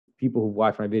people who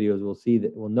watch my videos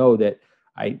will know that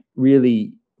I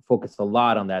really focus a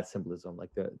lot on that symbolism.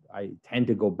 Like I tend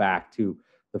to go back to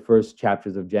the first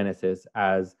chapters of Genesis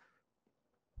as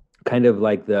kind of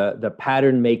like the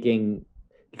pattern making.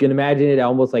 You can imagine it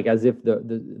almost like as if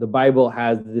the Bible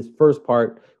has this first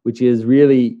part, which is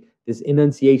really this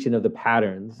enunciation of the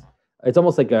patterns. It's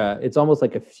almost like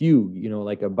a fugue,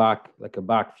 like a Bach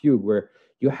fugue, where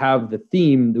you have the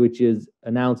theme, which is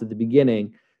announced at the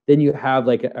beginning. Then you have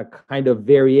like a kind of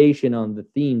variation on the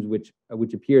themes, which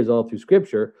appears all through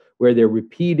Scripture, where they're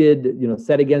repeated,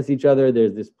 set against each other.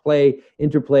 There's this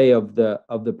interplay of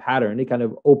the pattern. It kind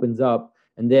of opens up,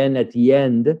 and then at the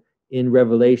end in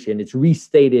Revelation, it's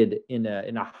restated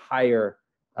at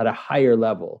a higher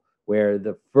level, where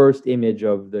the first image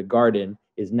of the garden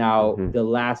is now the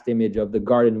last image of the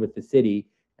garden with the city,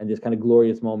 and this kind of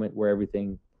glorious moment where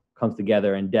everything comes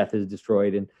together and death is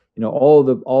destroyed, and all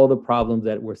the problems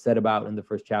that were said about in the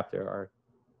first chapter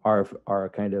are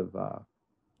kind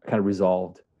of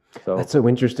resolved. So that's so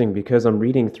interesting, because I'm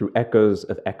reading through Echoes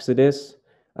of Exodus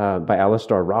by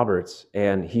Alistair Roberts,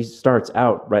 and he starts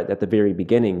out right at the very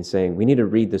beginning saying we need to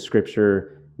read the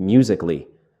Scripture musically.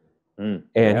 And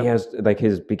he has like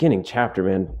his beginning chapter,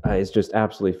 man, is just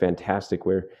absolutely fantastic,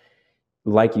 where,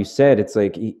 like you said, it's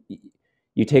like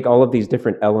you take all of these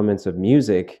different elements of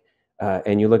music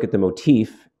and you look at the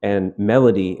motif and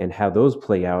melody and how those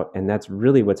play out, and that's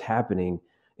really what's happening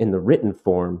in the written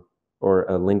form or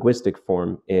a linguistic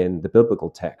form in the biblical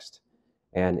text.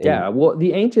 And well,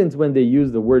 the ancients, when they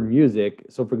use the word music,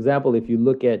 so for example, if you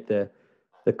look at the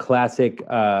classical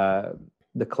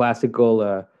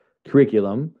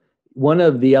curriculum, one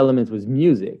of the elements was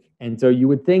music. And so you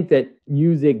would think that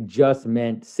music just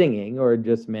meant singing or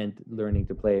just meant learning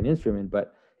to play an instrument,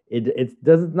 but it's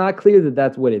not clear that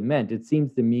that's what it meant. It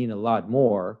seems to mean a lot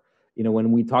more.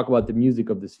 When we talk about the music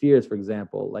of the spheres, for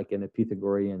example, like in a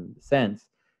Pythagorean sense,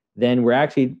 then we're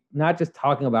actually not just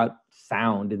talking about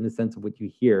sound in the sense of what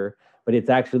you hear, but it's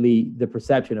actually the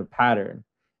perception of pattern.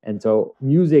 And so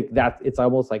music, it's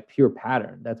almost like pure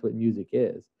pattern. That's what music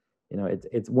is.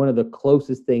 It's one of the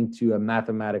closest thing to a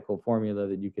mathematical formula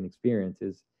that you can experience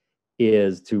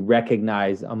is to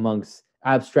recognize amongst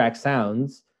abstract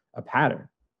sounds a pattern.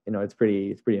 It's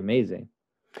pretty amazing.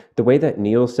 The way that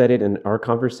Neil said it in our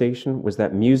conversation was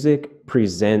that music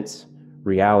presents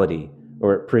reality,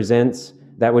 or it presents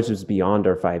that which is beyond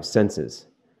our five senses.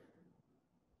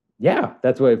 Yeah,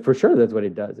 that's what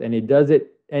it does. And it does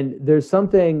it. And there's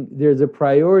a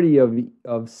priority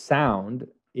of sound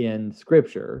in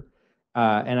Scripture.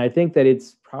 And I think that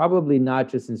it's probably not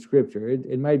just in Scripture.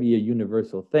 It might be a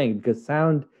universal thing, because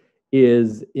sound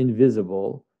is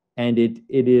invisible, and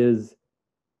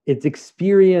it's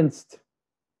experienced.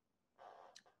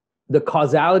 The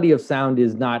causality of sound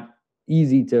is not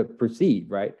easy to perceive,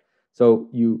 right? So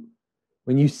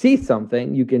when you see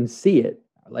something, you can see it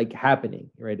like happening,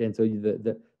 right? And so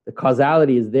the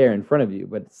causality is there in front of you,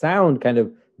 but sound kind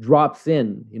of drops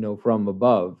in, from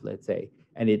above, let's say,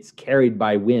 and it's carried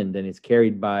by wind, and it's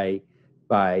carried by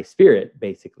spirit,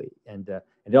 basically, and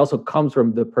it also comes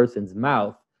from the person's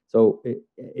mouth, so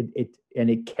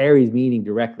it carries meaning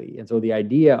directly. And so the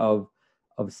idea of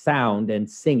sound and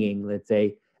singing, let's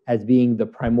say, as being the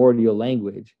primordial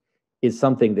language, is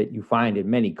something that you find in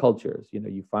many cultures.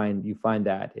 You find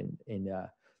that in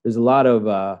there's a lot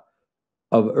of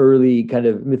early kind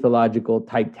of mythological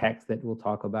type texts that will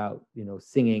talk about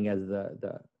singing as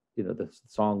the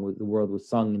song, the world was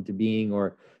sung into being,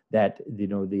 or that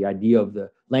the idea of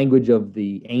the language of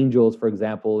the angels, for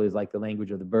example, is like the language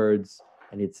of the birds,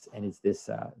 and it's this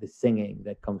singing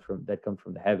that comes from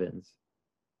the heavens.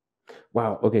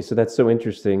 Wow. Okay, so that's so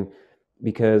interesting,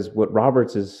 because what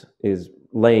Roberts is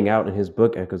laying out in his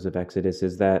book Echoes of Exodus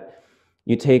is that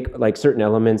you take like certain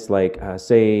elements, like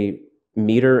say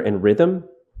meter and rhythm,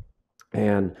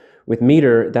 and with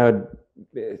meter, that would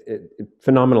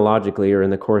phenomenologically, or in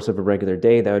the course of a regular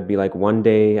day, that would be like one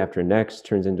day after next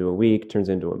turns into a week, turns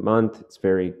into a month. It's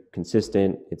very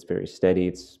consistent, it's very steady,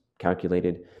 it's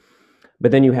calculated.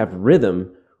 But then you have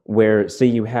rhythm, where say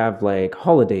you have like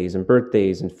holidays and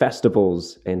birthdays and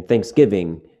festivals and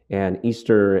Thanksgiving and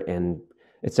Easter and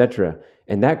etc.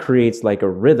 And that creates like a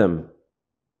rhythm,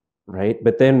 right?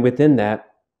 But then within that,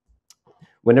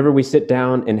 whenever we sit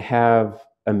down and have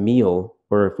a meal,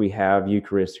 or if we have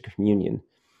Eucharistic communion,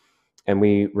 and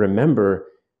we remember,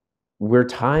 we're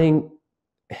tying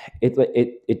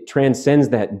it. It transcends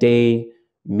that day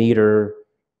meter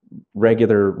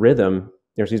regular rhythm,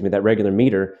 or excuse me, that regular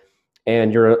meter,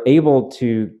 and you're able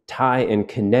to tie and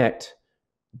connect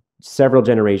several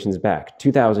generations back,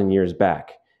 2,000 years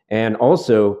back. And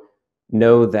also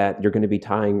know that you're going to be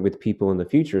tying with people in the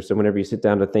future. So whenever you sit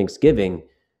down to Thanksgiving,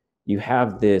 you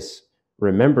have this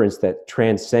remembrance that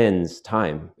transcends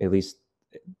time. At least,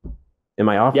 am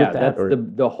I off with that? That's Or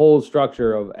the whole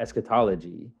structure of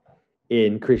eschatology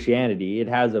in Christianity. It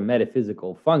has a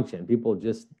metaphysical function. People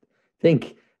just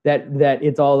think that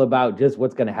it's all about just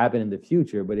what's going to happen in the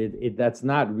future, but that's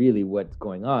not really what's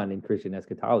going on in Christian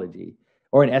eschatology,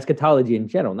 or in eschatology in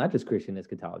general, not just Christian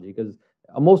eschatology, because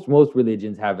most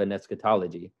religions have an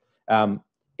eschatology.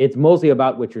 It's mostly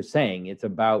about what you're saying. It's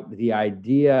about the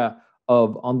idea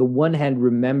of, on the one hand,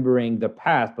 remembering the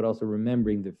past, but also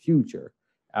remembering the future.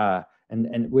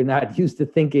 And we're not used to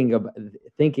thinking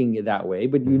that way,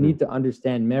 but you need to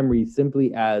understand memory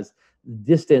simply as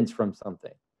distance from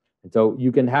something. And so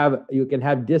you can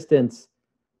have distance.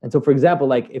 And so, for example,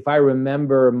 like if I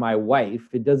remember my wife,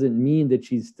 it doesn't mean that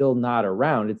she's still not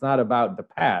around. It's not about the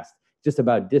past, it's just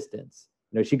about distance.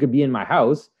 She could be in my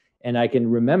house and I can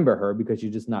remember her because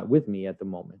she's just not with me at the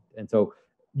moment. And so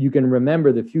you can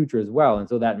remember the future as well. And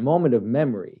so that moment of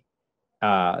memory,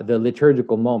 the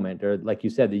liturgical moment, or like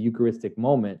you said, the Eucharistic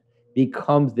moment,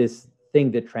 becomes this thing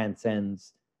that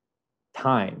transcends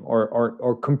time,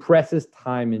 or compresses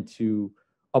time into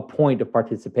a point of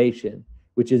participation,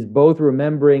 which is both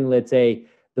remembering, let's say,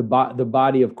 the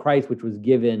body of Christ, which was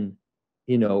given,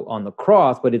 on the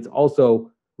cross, but it's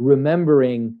also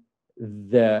remembering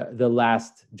the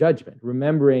last judgment,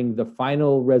 remembering the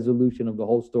final resolution of the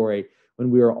whole story, when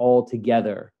we are all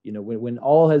together, when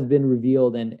all has been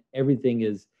revealed and everything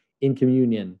is in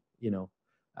communion,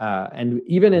 and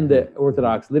even in the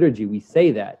Orthodox liturgy, we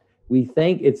say that. We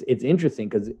think it's interesting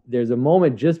because there's a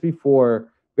moment just before,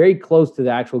 very close to the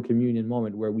actual communion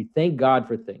moment, where we thank God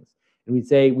for things. And we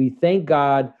say, we thank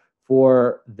God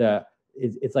for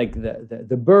it's like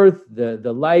the birth,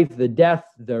 the life, the death,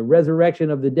 the resurrection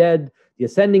of the dead, the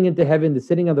ascending into heaven, the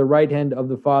sitting on the right hand of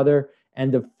the Father,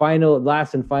 and the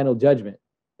last and final judgment.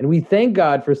 And we thank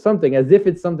God for something as if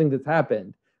it's something that's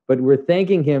happened, but we're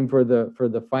thanking him for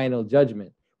the final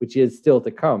judgment, which is still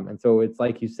to come. And so it's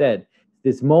like you said,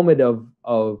 this moment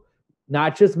of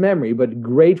not just memory, but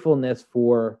gratefulness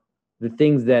for the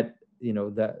things that,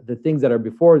 the things that are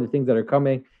before, the things that are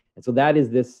coming. And so that is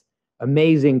this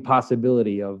amazing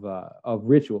possibility of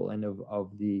ritual and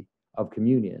of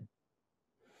communion.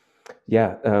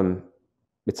 Yeah.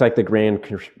 It's like the grand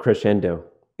crescendo.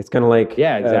 It's kind of like,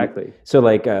 yeah, exactly. So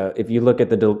like if you look at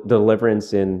the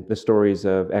deliverance in the stories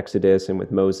of Exodus and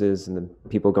with Moses and the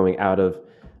people going out of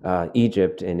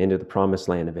Egypt and into the promised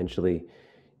land eventually,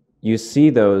 you see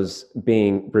those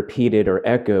being repeated or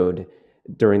echoed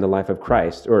during the life of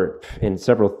Christ, or in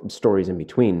several stories in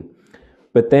between.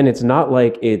 But then it's not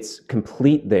like it's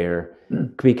complete there,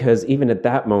 because even at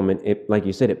that moment, like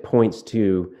you said, it points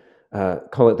to,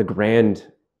 call it the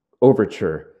grand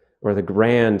overture, or the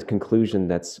grand conclusion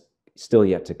that's still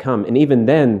yet to come. And even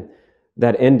then,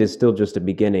 that end is still just a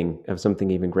beginning of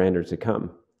something even grander to come.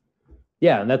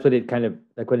 Yeah, and that's what it kind of,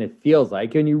 like, when it feels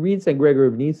like. When you read St. Gregory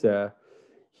of Nyssa,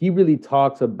 he really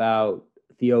talks about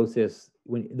theosis.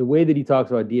 When the way that he talks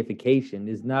about deification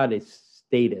is not a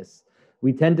status.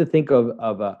 We tend to think of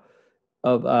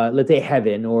let's say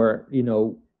heaven, or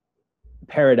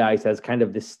paradise, as kind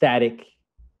of the static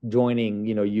joining.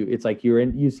 It's like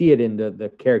you see it in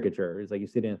the caricature. It's like you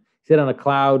sit on a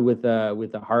cloud with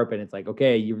a harp, and it's like,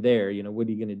 okay, you're there. What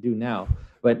are you going to do now?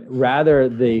 But rather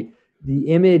the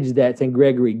image that St.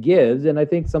 Gregory gives, and I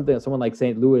think someone like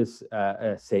C.S. Lewis.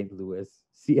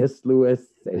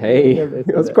 Hey,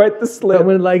 it was quite the slip.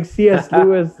 Someone like C.S.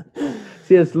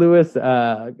 Lewis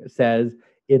says,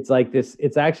 it's like this.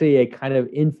 It's actually a kind of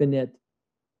infinite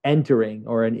entering,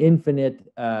 or an infinite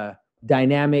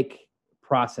dynamic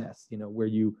process. Where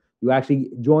you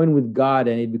actually join with God,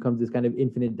 and it becomes this kind of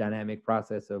infinite dynamic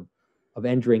process of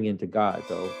entering into God.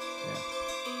 So, yeah.